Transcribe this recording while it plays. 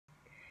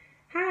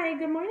Hi,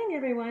 good morning,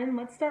 everyone.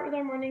 Let's start with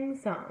our morning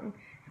song.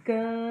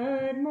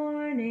 Good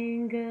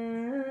morning,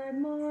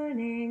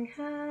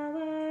 how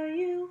are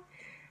you?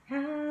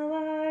 How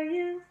are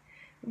you?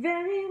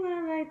 Very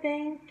well, I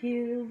thank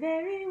you,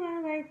 very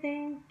well, I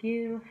thank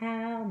you.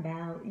 How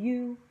about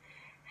you?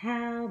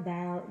 How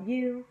about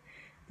you?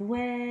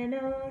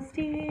 Buenos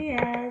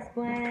dias,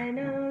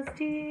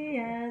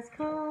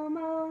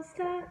 ¿cómo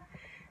está?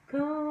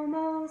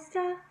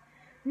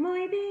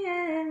 Muy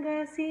bien,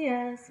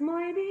 gracias.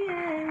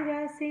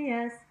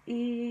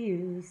 Y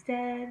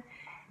usted.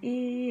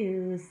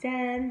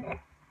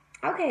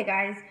 Okay,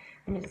 guys,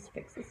 let me just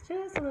fix this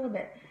just a little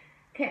bit.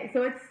 Okay,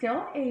 so it's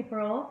still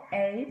April,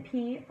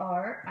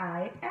 April.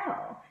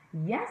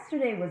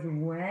 Yesterday was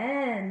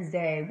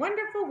Wednesday.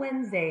 Wonderful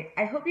Wednesday.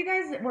 I hope you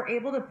guys were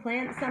able to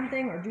plant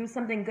something or do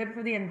something good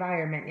for the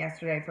environment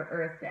yesterday for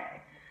Earth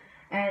Day.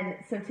 And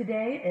so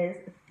today is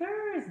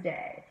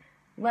Thursday.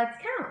 Let's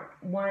count.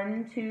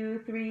 1,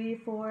 2, 3,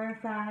 4,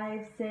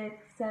 5,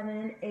 6,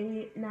 7,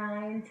 8,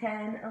 9,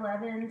 10,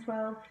 11,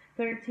 12,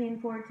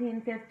 13,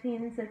 14,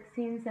 15,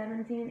 16,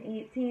 17,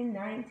 18,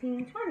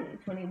 19, 20,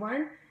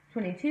 21,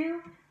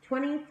 22,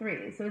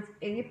 23. So it's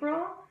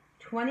April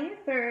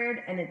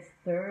 23rd and it's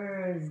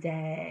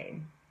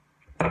Thursday.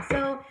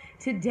 So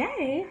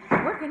today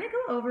we're going to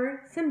go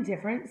over some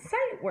different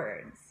sight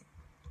words.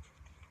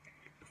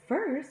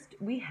 First,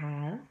 we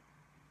have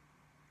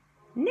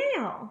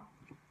nail.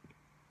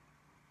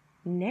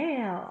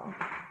 Nail.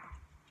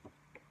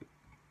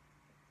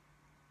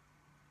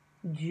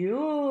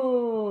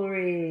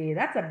 Jewelry.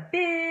 That's a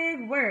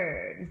big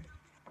word.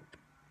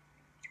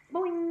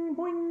 Boing,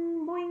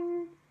 boing,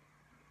 boing.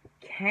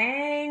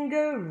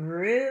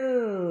 Kangaroo.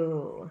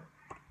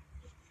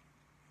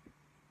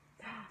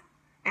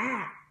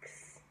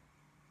 Axe.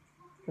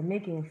 For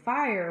making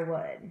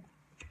firewood.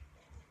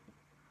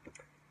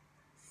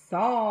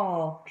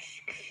 Saw.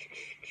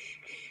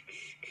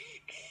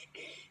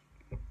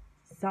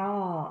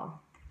 Saw.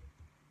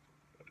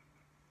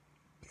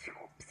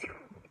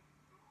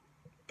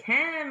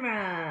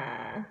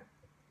 Camera.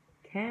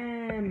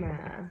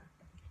 Camera.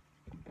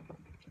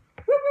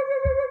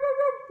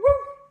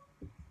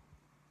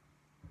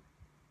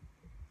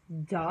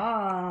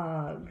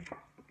 Dog.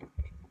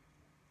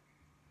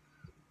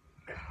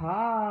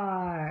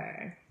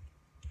 Car.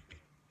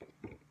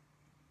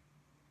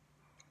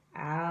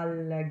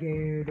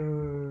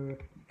 Alligator.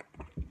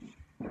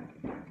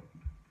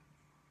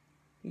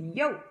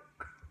 Yolk.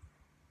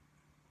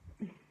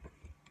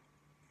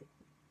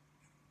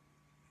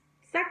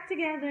 Stuck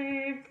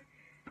together.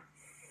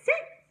 6.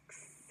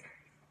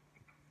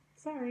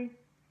 Sorry.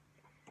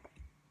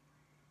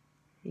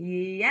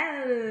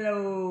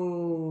 Yellow.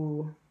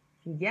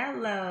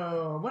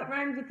 Yellow. What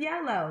rhymes with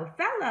yellow?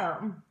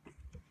 Fellow.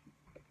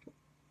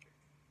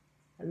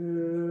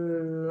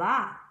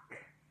 Lock.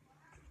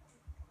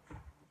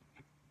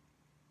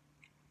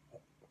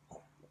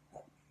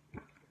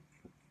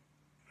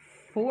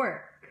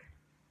 Fork.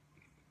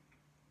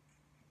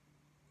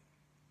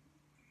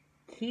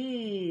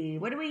 Key.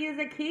 What do we use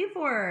a key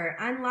for?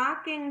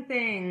 Unlocking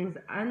things.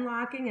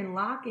 Unlocking and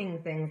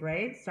locking things,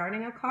 right?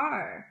 Starting a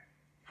car.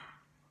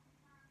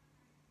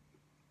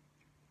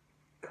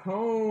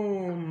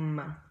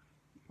 Comb.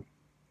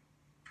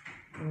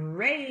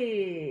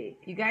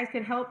 Rake. You guys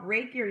could help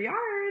rake your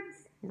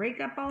yards. Rake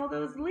up all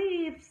those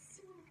leaves.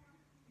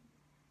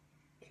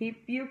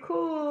 Keep you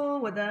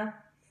cool with a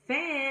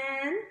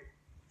fan.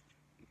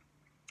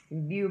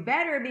 You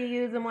better be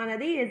using one of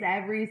these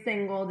every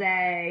single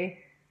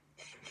day.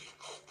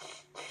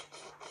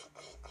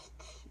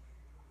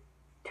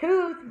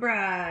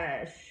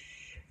 Toothbrush.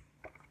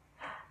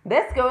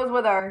 This goes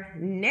with our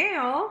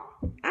nail,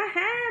 a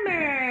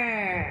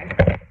hammer.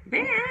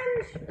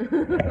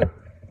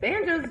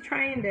 Banjo's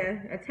trying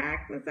to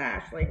attack Miss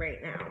Ashley right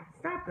now.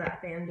 Stop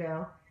that,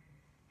 Banjo.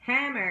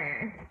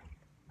 Hammer.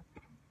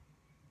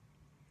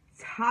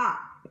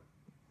 Top.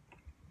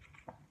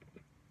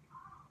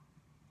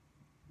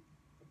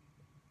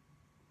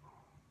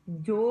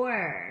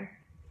 Door.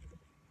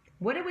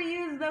 What do we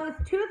use those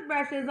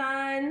toothbrushes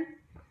on?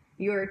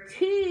 Your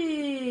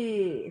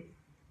teeth.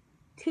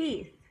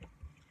 Teeth.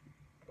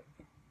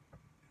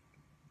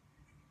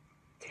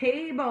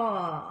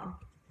 Table.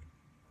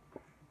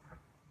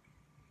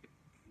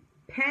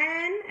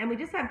 Pen. And we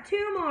just have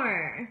 2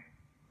 more.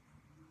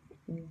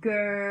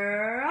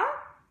 Girl.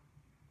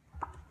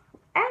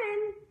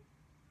 And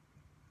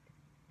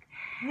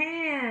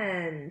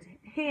hand.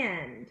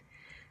 Hand.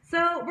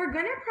 So we're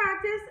going to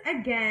practice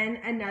again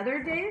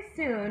another day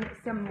soon,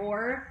 some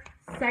more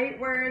sight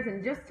words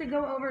and just to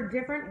go over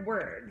different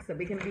words that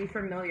we can be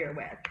familiar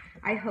with.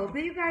 I hope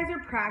that you guys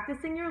are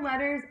practicing your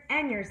letters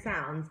and your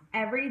sounds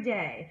every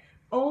day.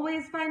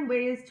 Always find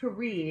ways to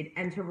read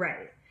and to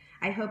write.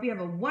 I hope you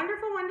have a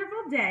wonderful,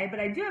 wonderful day,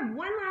 but I do have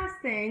one last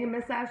thing, and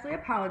Miss Ashley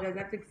apologizes. I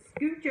have to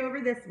scooch over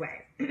this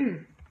way.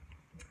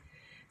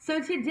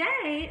 So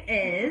today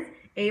is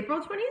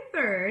April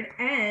 23rd,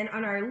 and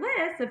on our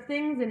list of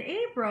things in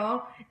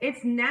April,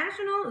 it's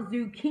National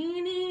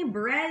Zucchini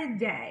Bread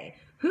Day.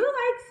 Who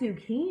likes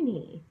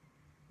zucchini?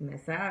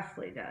 Miss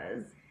Ashley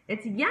does.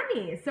 It's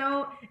yummy.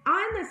 So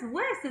on this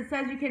list, it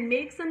says you can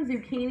make some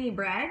zucchini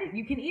bread.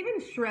 You can even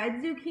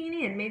shred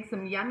zucchini and make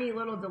some yummy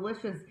little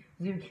delicious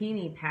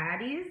zucchini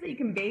patties that you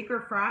can bake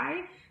or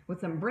fry with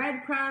some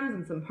breadcrumbs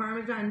and some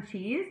Parmesan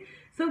cheese.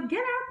 So get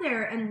out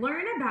there and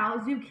learn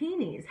about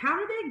zucchinis. How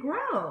do they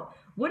grow?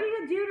 What do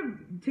you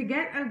do to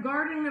get a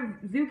garden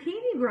of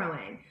zucchini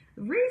growing?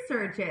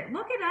 Research it,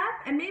 look it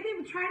up, and maybe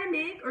try to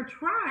make or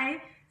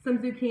try some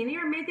zucchini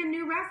or make a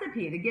new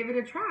recipe to give it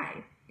a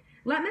try.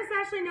 Let Miss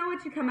Ashley know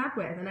what you come up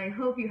with, and I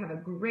hope you have a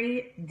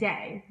great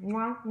day.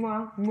 Mwah,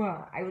 mwah,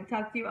 mwah. I will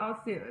talk to you all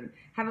soon.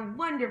 Have a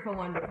wonderful,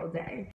 wonderful day.